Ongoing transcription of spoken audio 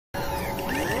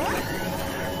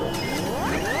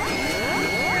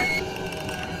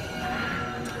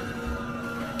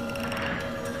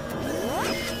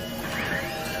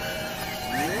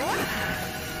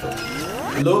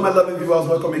Hello, my lovely viewers.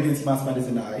 Welcome again to Mathematics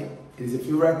and I. It is a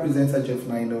favorite presenter, Jeff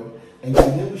Nino, and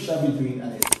today we shall be doing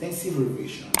an extensive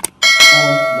revision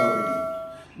on logarithm.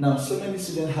 Now, so many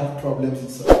students have problems in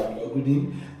solving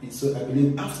logarithm, and so I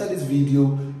believe after this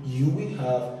video, you will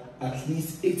have at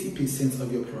least 80%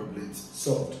 of your problems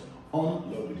solved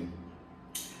on logarithm.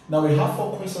 Now, we have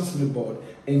 4 questions on the board,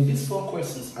 and these 4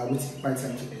 questions, I will take my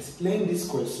time to explain these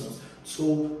questions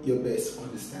to your best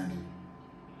understanding.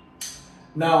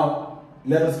 Now,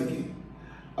 let us begin.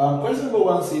 Question number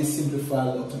 1 says simplify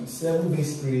log 27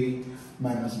 base 3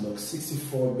 minus log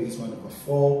 64 base 1 over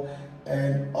 4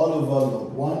 and all over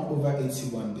log 1 over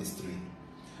 81 base 3.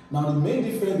 Now, the main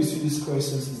difference between these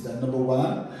questions is that number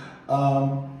 1,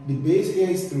 the base here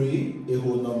is 3, a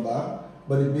whole number,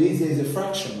 but the base here is a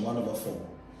fraction, 1 over 4.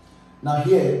 Now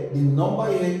here, the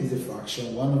number here is a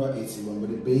fraction, 1 over 81, but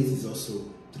the base is also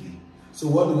 3. So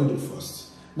what do we do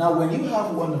first? Now, when you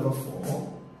have 1 over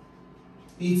 4,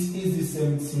 it is the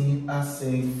same thing as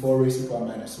saying 4 raised to the power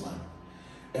minus 1.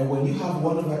 And when you have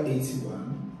 1 over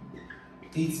 81,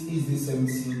 it is the same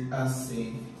thing as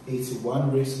saying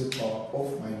 81 raised to the power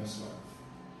of minus 1.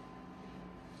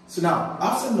 So now,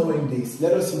 after knowing this,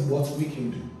 let us see what we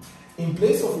can do. In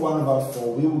place of 1 over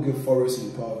 4, we will give 4 raised to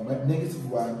the power of negative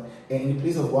 1. And in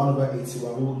place of 1 over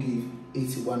 81, we will give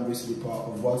 81 raised to the power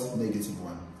of what? Negative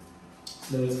 1.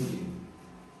 So let us begin.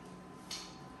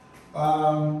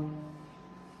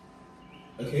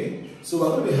 Okay, so we're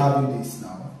going to be having this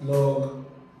now. Log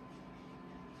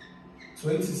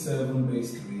 27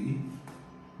 base 3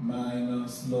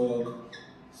 minus log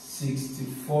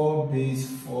 64 base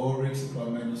 4 raised to the power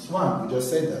minus 1. We just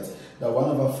said that 1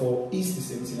 over 4 is the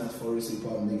same thing as 4 raised to the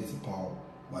power of negative power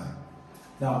 1.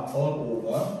 Now, all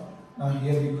over. Now,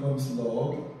 here becomes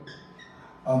log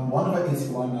 1 over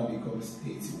 81 now becomes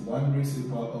 81 raised to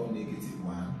the power of negative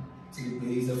 1 to the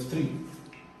base of 3.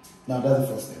 Now, that's the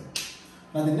first step.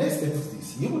 Now, the next step is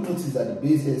this. You will notice that the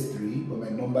base here is 3, but my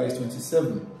number is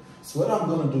 27. So what I'm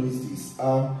going to do is this.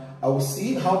 I will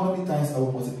see how many times I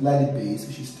will multiply the base,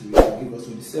 which is 3, to give us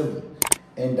 27.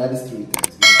 And that is 3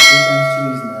 times. 3 times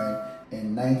 3 is 9,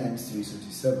 and 9 times 3 is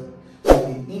 27. So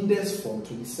in index form,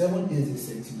 27 is the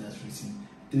same thing as written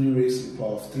 3 raised to the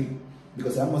power of 3.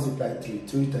 Because I multiplied 3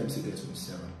 times to get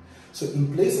 27. So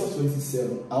in place of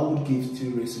 27, I would give 3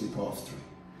 raised to the power of 3.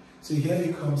 So here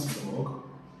becomes log.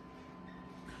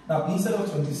 Now, instead of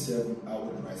 27, I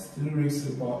would write 3 raised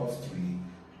to the power of 3,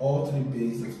 or to the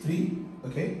base of 3,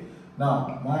 okay?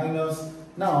 Now, minus,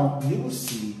 now you will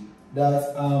see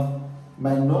that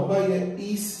my number here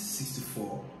is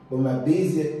 64, but my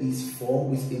base here is 4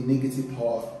 with a negative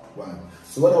power 1.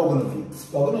 So what are we going to do?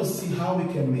 We're going to see how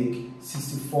we can make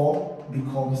 64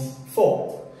 becomes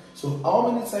 4. So how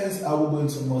many times are we going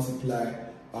to multiply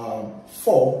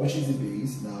 4, which is the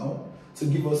base now, to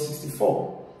give us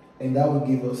 64? And that will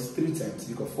give us 3 times,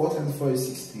 because 4 times 4 is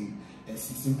 16, and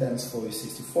 16 times 4 is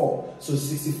 64. So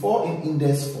 64 in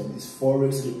index form is 4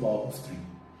 raised to the power of 3.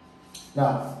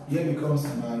 Now, here becomes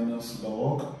minus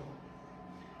log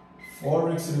 4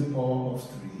 raised to the power of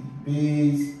 3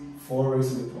 base 4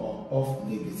 raised to the power of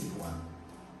negative 1.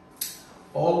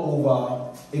 All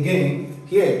over, again,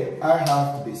 here I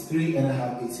have the base 3 and I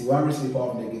have 81 raised to the power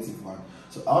of negative 1.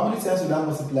 So how many times will I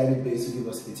multiply the base to give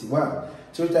us 81?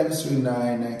 3 times 3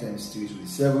 9, 9 times 3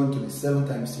 27, 27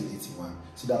 times 3 81.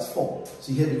 So that's 4.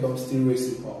 So here becomes 3 raised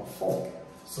to the power of 4.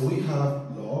 So we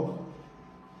have log,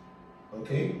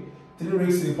 okay, 3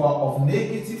 raised to the power of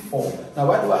negative 4. Now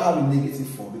why do I have a negative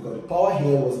 4? Because the power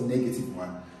here was negative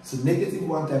 1. So negative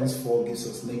 1 times 4 gives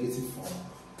us negative 4,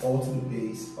 all to the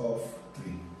base of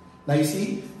 3. Now you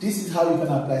see, this is how you can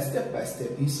apply step by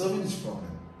step in solving this problem.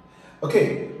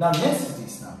 Okay, now next is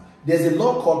this now. There's a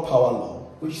law called power law,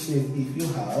 which says if you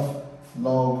have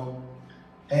log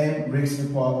n raised to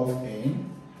the power of n,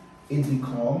 it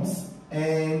becomes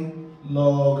n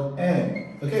log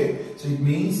n. Okay, so it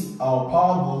means our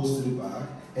power goes to the back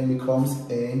and becomes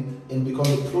n and becomes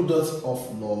the product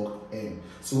of log n.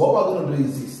 So what we're going to do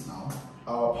is this now.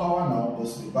 Our power now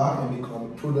goes to the back and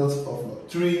becomes the product of log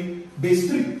 3 base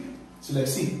 3. So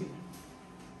let's see.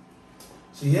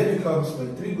 So here becomes,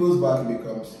 when 3 goes back, it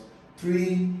becomes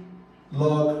 3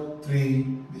 log 3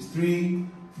 base 3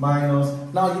 minus.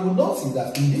 Now you will notice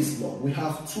that in this log we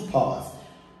have 2 powers,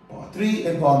 power 3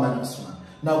 and power minus 1.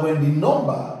 Now when the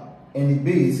number and the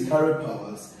base carry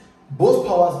powers, both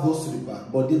powers goes to the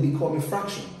back, but they become a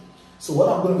fraction. So what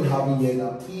I'm going to be having here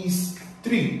now is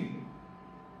 3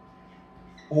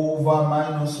 over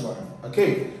minus 1.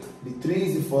 Okay, the 3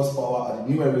 is the first power at the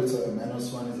numerator and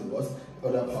minus 1 is the what? The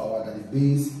other power that the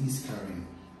base is carrying.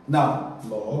 Now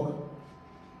log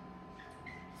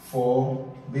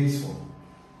 4 base 4.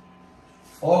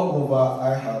 all over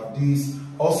I have this.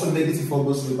 Also negative 4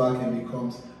 goes to the back and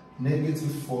becomes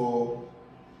negative 4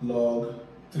 log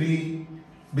 3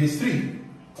 base 3.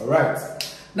 Alright.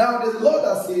 Now there's a law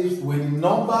that says when the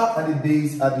number and the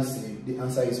base are the same, the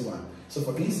answer is 1. So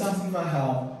for instance, if I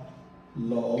have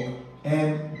log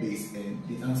n base n,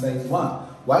 the answer is 1.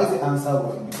 Why is the answer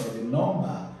 1? Because the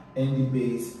number and the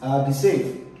base are the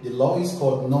same. The law is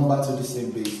called number to the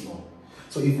same base law.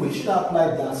 So if we should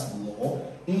apply that law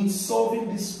in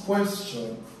solving this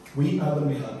question, we are going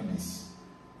to be having this.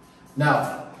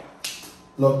 Now,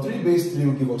 log 3 base 3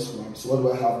 will give us 1. So what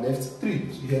do I have left?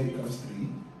 3. So here becomes 3.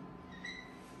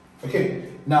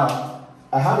 Okay, now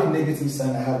I have a negative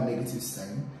sign, I have a negative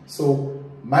sign. So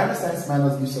minus times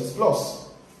minus gives us plus.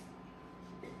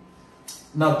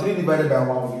 Now 3 divided by 1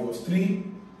 will give us 3.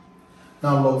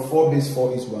 Now log 4 base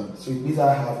 4 is 1. So it means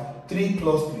I have 3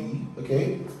 plus 3,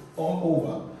 okay, all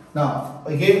over. Now,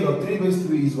 again, log 3 base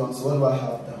 3 is 1. So what do I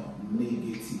have now?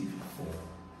 Negative 4.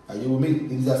 Are you with me?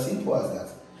 It is as simple as that.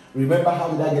 Remember, how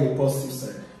did I get a positive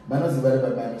sign? Minus divided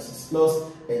by minus is plus,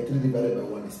 and 3 divided by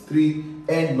 1 is 3,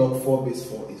 and log 4 base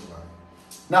 4 is 1.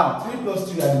 Now, 3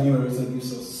 plus 3 at the numerator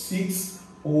gives us 6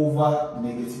 over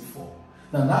negative 4.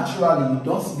 Now, naturally, you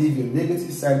don't leave your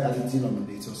negative sign as a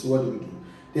denominator. So what do?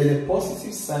 There's a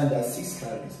positive sign that 6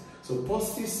 carries. So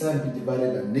positive sign be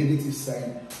divided by negative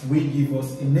sign will give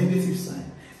us a negative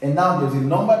sign. And now there's a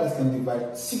number that can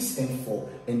divide 6 and 4,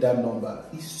 and that number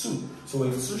is 2. So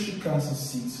when 2 should cancel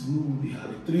 6, we will be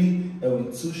having 3, and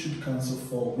when 2 should cancel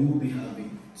 4, we will be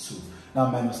having 2.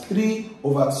 Now minus 3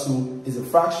 over 2 is a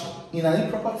fraction in an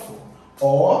improper form.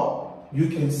 Or you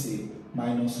can say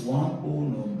minus 1 whole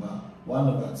number 1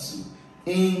 over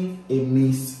 2 in a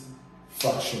mixed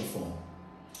fraction form.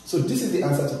 So this is the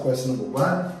answer to question number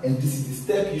 1, and this is the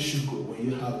step you should go when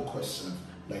you have a question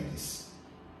like this.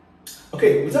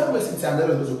 Okay, without wasting time, let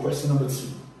us go to question number 2.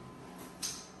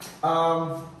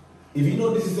 If you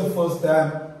know this is the first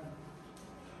time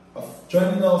of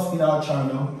joining us in our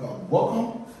channel, you are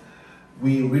welcome.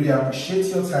 We really appreciate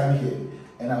your time here,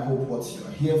 and I hope what you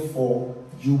are here for,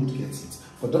 you would get it.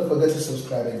 But don't forget to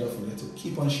subscribe and don't forget to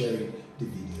keep on sharing the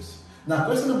videos. Now,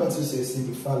 question number 2 says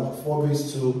simplify log 4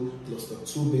 base 2 plus log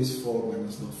 2 base 4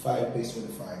 minus log 5 base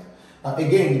 25. Now,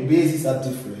 again, the bases are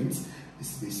different.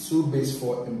 This is base 2, base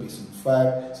 4, and base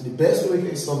 25. So the best way we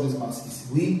can solve this math is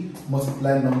we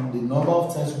multiply the number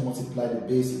of times we multiply the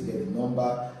base to get the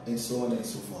number, and so on and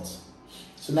so forth.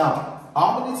 So now,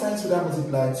 how many times would I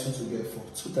multiply 2 to get 4?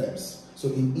 2 times. So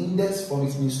in index form,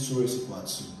 it means 2 raised to the power 2.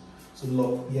 So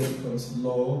log here becomes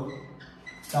log.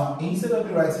 Now, instead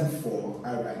of writing 4,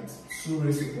 I write 2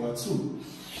 raised to the power 2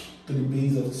 to the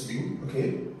base of 2,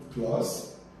 okay, plus.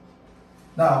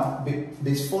 Now,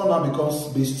 base 4 now becomes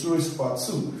base 2 raised to the power 2.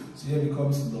 So here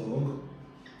becomes log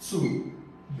 2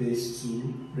 base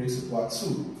 2 raised to the power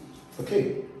 2.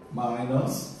 Okay,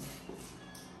 minus,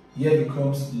 here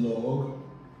becomes log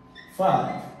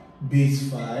 5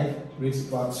 base 5 raised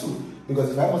to the power 2.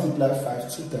 Because if I multiply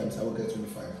 5 2 times, I will get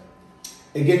 25.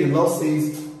 Again, the law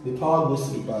says the power goes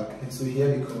to the back, and so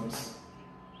here becomes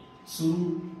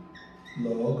 2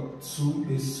 log 2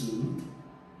 base 2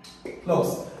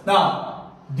 plus.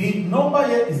 Now, the number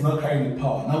here is not carrying the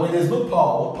power. Now, when there's no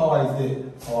power, what power is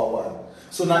there? Power 1.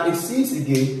 So now it seems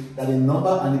again that the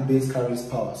number and the base carries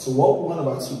power. So what will 1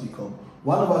 over 2 become?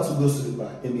 1 over 2 goes to the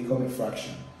back and become a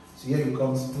fraction. So here it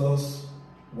becomes plus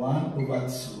 1 over 2.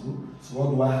 So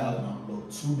what do I have now?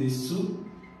 Log 2 base 2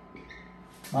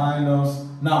 minus.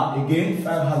 Now again,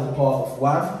 5 has the power of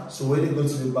 1. So when it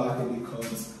goes to the back, it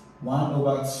becomes 1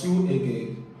 over 2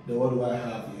 again. Then what do I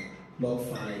have here? Log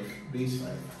 5 base 5.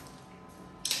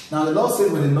 Now the law says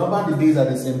when the number and the base are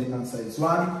the same, the answer is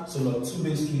 1. So log 2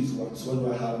 base 3 is 1. So what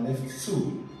do I have left?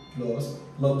 2 plus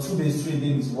log 2 base 3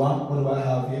 again is 1. What do I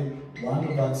have here? 1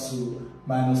 over 2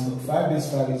 minus log 5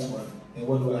 base 5 is 1. And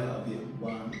what do I have here?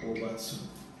 1 over 2.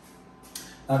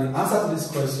 Now the answer to this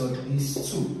question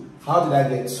is 2. How did I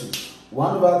get 2?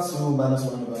 1 over 2 minus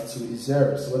 1 over 2 is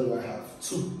 0. So what do I have?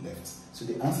 2 left. So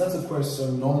the answer to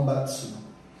question number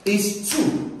 2 is 2.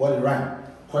 What a rhyme.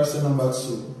 Question number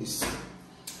 2 is 2.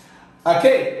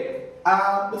 Okay,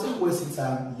 without wasting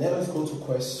time, let us go to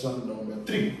question number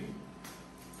 3.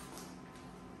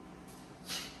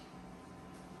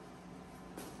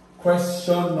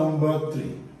 Question number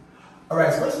 3.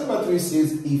 Alright, question number 3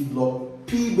 says if log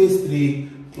p base 3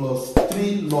 plus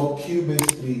 3 log q base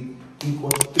 3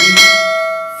 equals 3,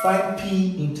 find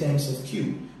p in terms of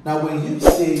q. Now when you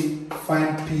say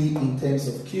find p in terms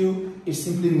of q, it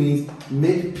simply means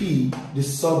make p the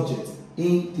subject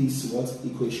in this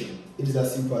equation. It is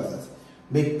as simple as that.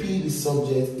 Make p the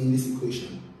subject in this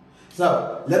equation.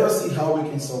 So let us see how we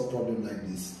can solve a problem like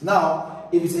this. Now,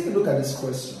 if you take a look at this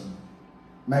question,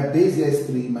 my base here is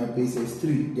 3, my base here is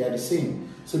 3. They are the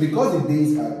same. So because the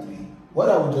base are 3, what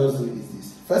I will just do is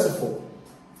this. First of all,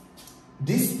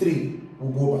 this 3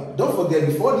 will go back. Don't forget,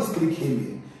 before this 3 came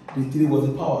here, the 3 was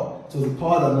the power. So the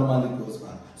power that normally goes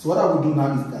back. So what I will do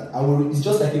now is that it's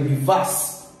just like a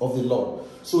reverse of the log.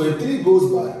 So when 3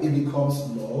 goes back, it becomes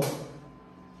log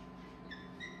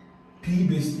p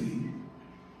base 3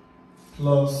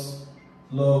 plus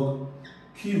log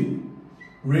q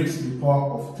raised to the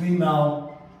power of 3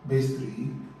 now base 3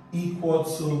 equal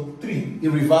to 3. A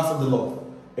reverse of the log.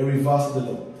 A reverse of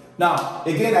the log. Now,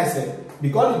 again I said,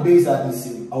 because the base are the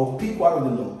same, I will pick one of the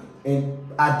log and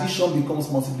addition becomes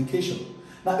multiplication.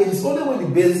 Now, it is only when the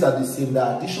bases are the same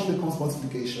that addition becomes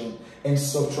multiplication and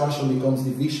subtraction becomes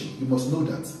division. You must know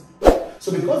that.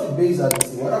 So because the bases are the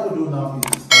same, what I will do now is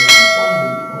I will pick one of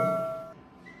the log,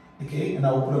 okay, and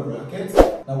I will put a bracket.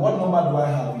 Now, what number do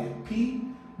I have here? P.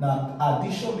 Now,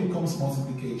 addition becomes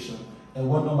multiplication. And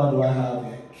what number do I have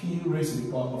here? Q raised to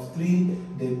the power of 3.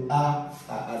 Then R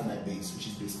as my base, which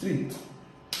is base 3.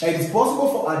 Now, it is possible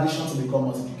for addition to become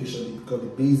multiplication because the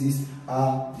bases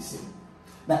are the same.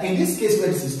 Now, in this case where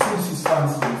this is 2, this is 5,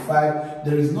 this is 5,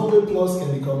 there is no way plus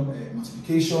can become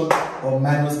multiplication or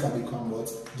minus can become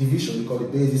what? Division, because the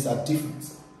bases are different.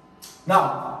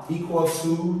 Now, equal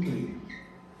to 3.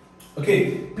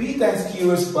 Okay, P times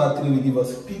Q raised to the power 3 will give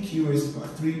us PQ raised to the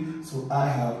power 3. So I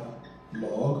have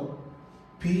log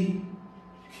P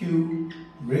Q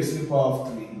raised to the power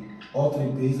of 3, all 3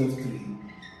 bases of 3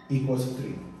 equals to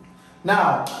 3.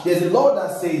 Now, there's a law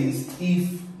that says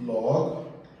if log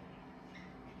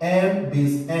m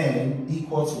base n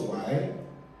equal to y,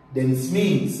 then it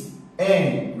means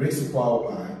n raised to the power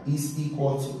of y is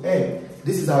equal to n.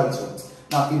 This is how it works.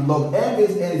 Now, if log m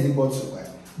base n is equal to y,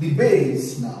 the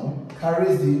base now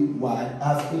carries the y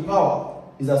as a power.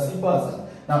 It's as simple as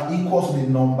that. Now, equal to the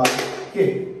number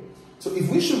k. So, if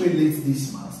we should relate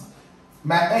this mass,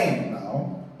 my n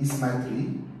now is my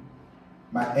 3,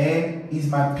 my n is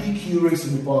my pq raised to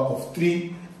the power of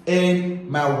 3, and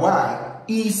my y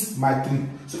is my 3.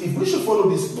 So if we should follow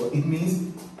this law, it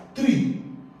means 3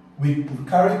 we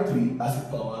carry 3 as a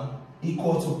power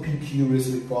equal to pq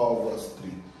raised to the power of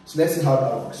 3. So let's see how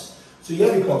that works. So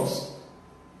here it comes.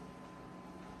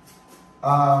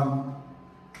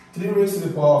 3 raised to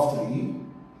the power of 3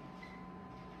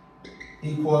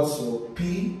 equals to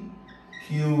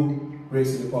pq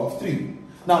raised to the power of 3.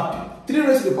 Now, 3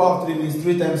 raised to the power of 3 means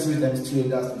 3 times 3 times 3,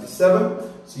 and that's 27.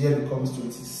 So here it becomes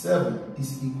 27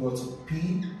 is equal to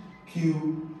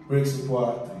PQ raised to the power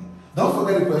of 3. Don't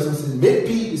forget the question says make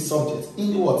P the subject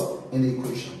in the what? In the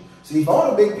equation. So if I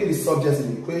want to make P the subject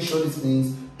in the equation, it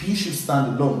means P should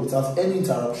stand alone without any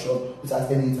interruption,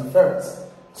 without any interference.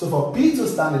 So for P to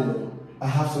stand alone, I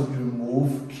have to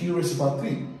remove Q raised to the power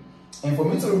 3. And for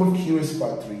me to remove Q raised to the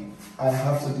power 3, I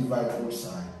have to divide both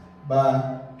sides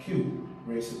by Q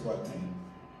raised to the power 3.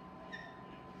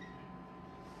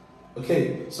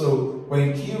 Okay, so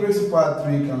when Q raised to the power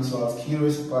 3 cancels out Q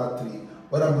raised to the power 3,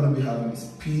 what I'm going to be having is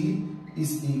P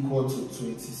is equal to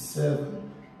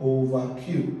 27 over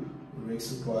Q raised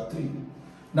to the power 3.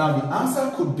 Now the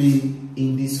answer could be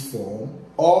in this form,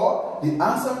 or the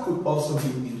answer could also be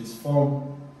in this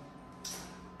form.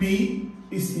 P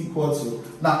is equal to,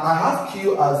 now I have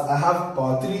Q as, I have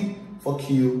power 3 for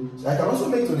Q, so I can also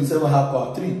make 27 have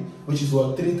power 3, which is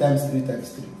what? 3 times 3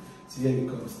 times 3. So here it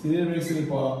becomes 3 raised to the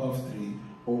power of 3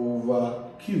 over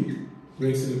Q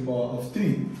raised to the power of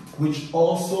 3, which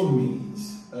also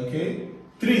means, okay,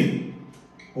 3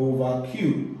 over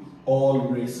Q all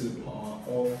raised to the power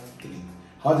of 3.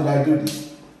 How did I do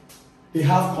this? They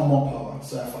have common power,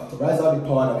 so I factorize out the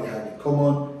power that they have in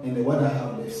common, and the one I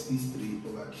have left is 3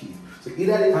 over Q. So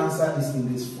either the answer is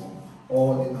in this form,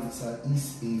 or the answer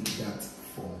is in that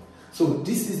form. So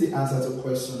this is the answer to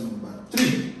question number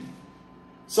 3.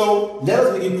 So let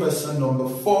us begin question number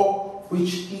 4,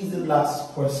 which is the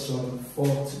last question for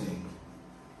today.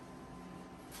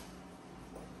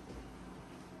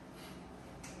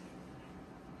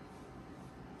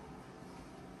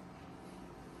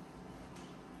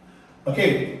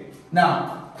 Okay,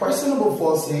 now question number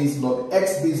 4 says log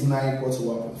x base 9 equal to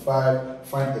 1.5,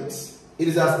 find x. It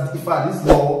is as, in fact, this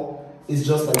law is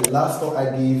just like the last law I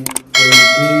gave, where the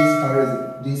base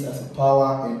carries this as a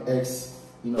power and x,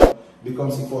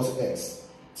 becomes equal to x.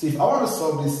 So if I want to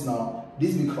solve this now,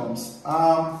 this becomes,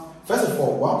 first of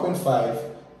all,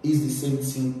 1.5 is the same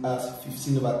thing as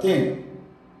 15 over 10.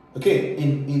 Okay,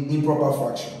 in proper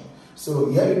fraction.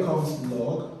 So here becomes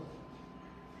log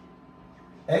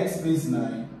x base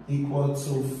 9 equal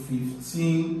to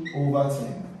 15 over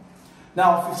 10.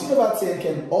 Now, 15 over 10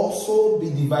 can also be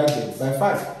divided by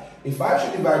 5. If I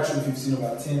should divide through 15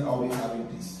 over 10, I'll be having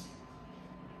this.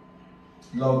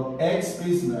 Log x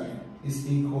base 9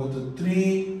 is equal to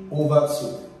 3 over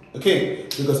 2. Okay,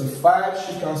 because if 5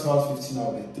 should cancel out 15,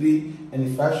 I'll get 3. And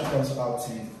if 5 should cancel out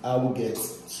 10, I will get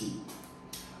 2.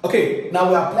 Okay, now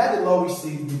we apply the law which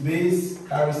says the base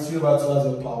carries 3 over 2 as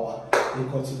a power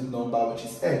equal to the number which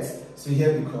is x. So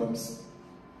here becomes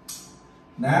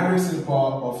 9 raised to the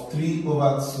power of 3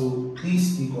 over 2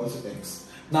 is equal to x.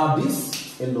 Now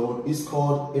this alone is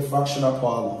called a fractional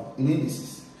power law in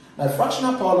indices. Now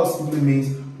fractional power law simply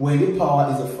means when the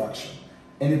power is a fraction.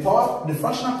 And the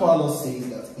fractional power law says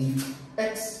that if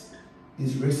x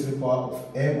is raised to the power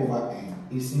of m over n,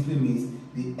 it simply means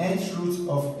the nth root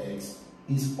of x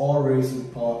is all raised to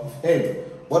the power of n.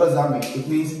 What does that mean? It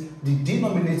means the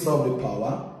denominator of the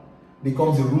power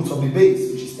becomes the root of the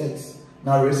base, which is x,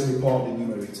 now raised to the power of the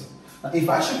numerator. Now if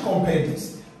I should compare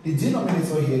this, the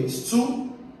denominator here is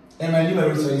 2 and my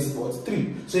numerator is what?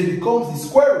 3. So it becomes the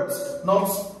square root, not,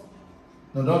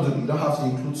 no, don't do it. You don't have to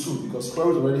include 2 because square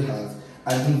root already has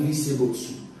an invisible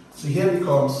 2. So here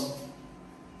becomes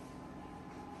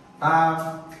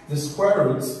the square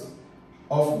root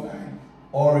of 9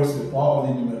 all raised to the power of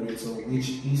the numerator, which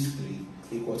is 3,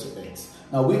 equal to x.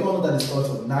 Now we all know that the square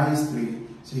root of 9 is 3,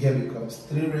 so here becomes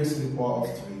 3 raised to the power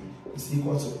of 3 is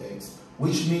equal to x,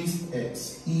 which means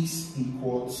x is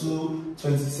equal to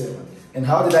 27. And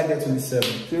how did I get 27?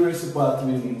 3 raised to the power of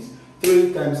 3 means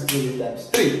 3 times 3 times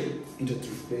 3 into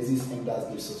 3 bases, and that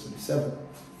gives us 27.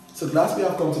 So class, we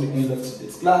have come to the end of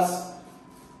today's class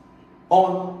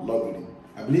on logarithm.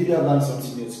 I believe you have learned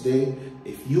something new today.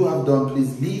 If you have done,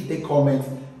 please leave a comment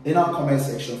in our comment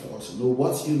section for us to know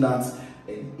what you learned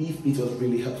and if it was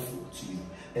really helpful to you.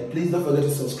 And please don't forget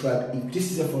to subscribe if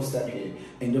this is your first time here,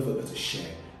 and don't forget to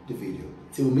share the video.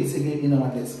 Till we meet again in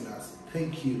our next class,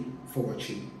 thank you for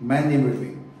watching. My name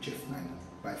is Jeff Niner.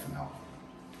 Bye for now.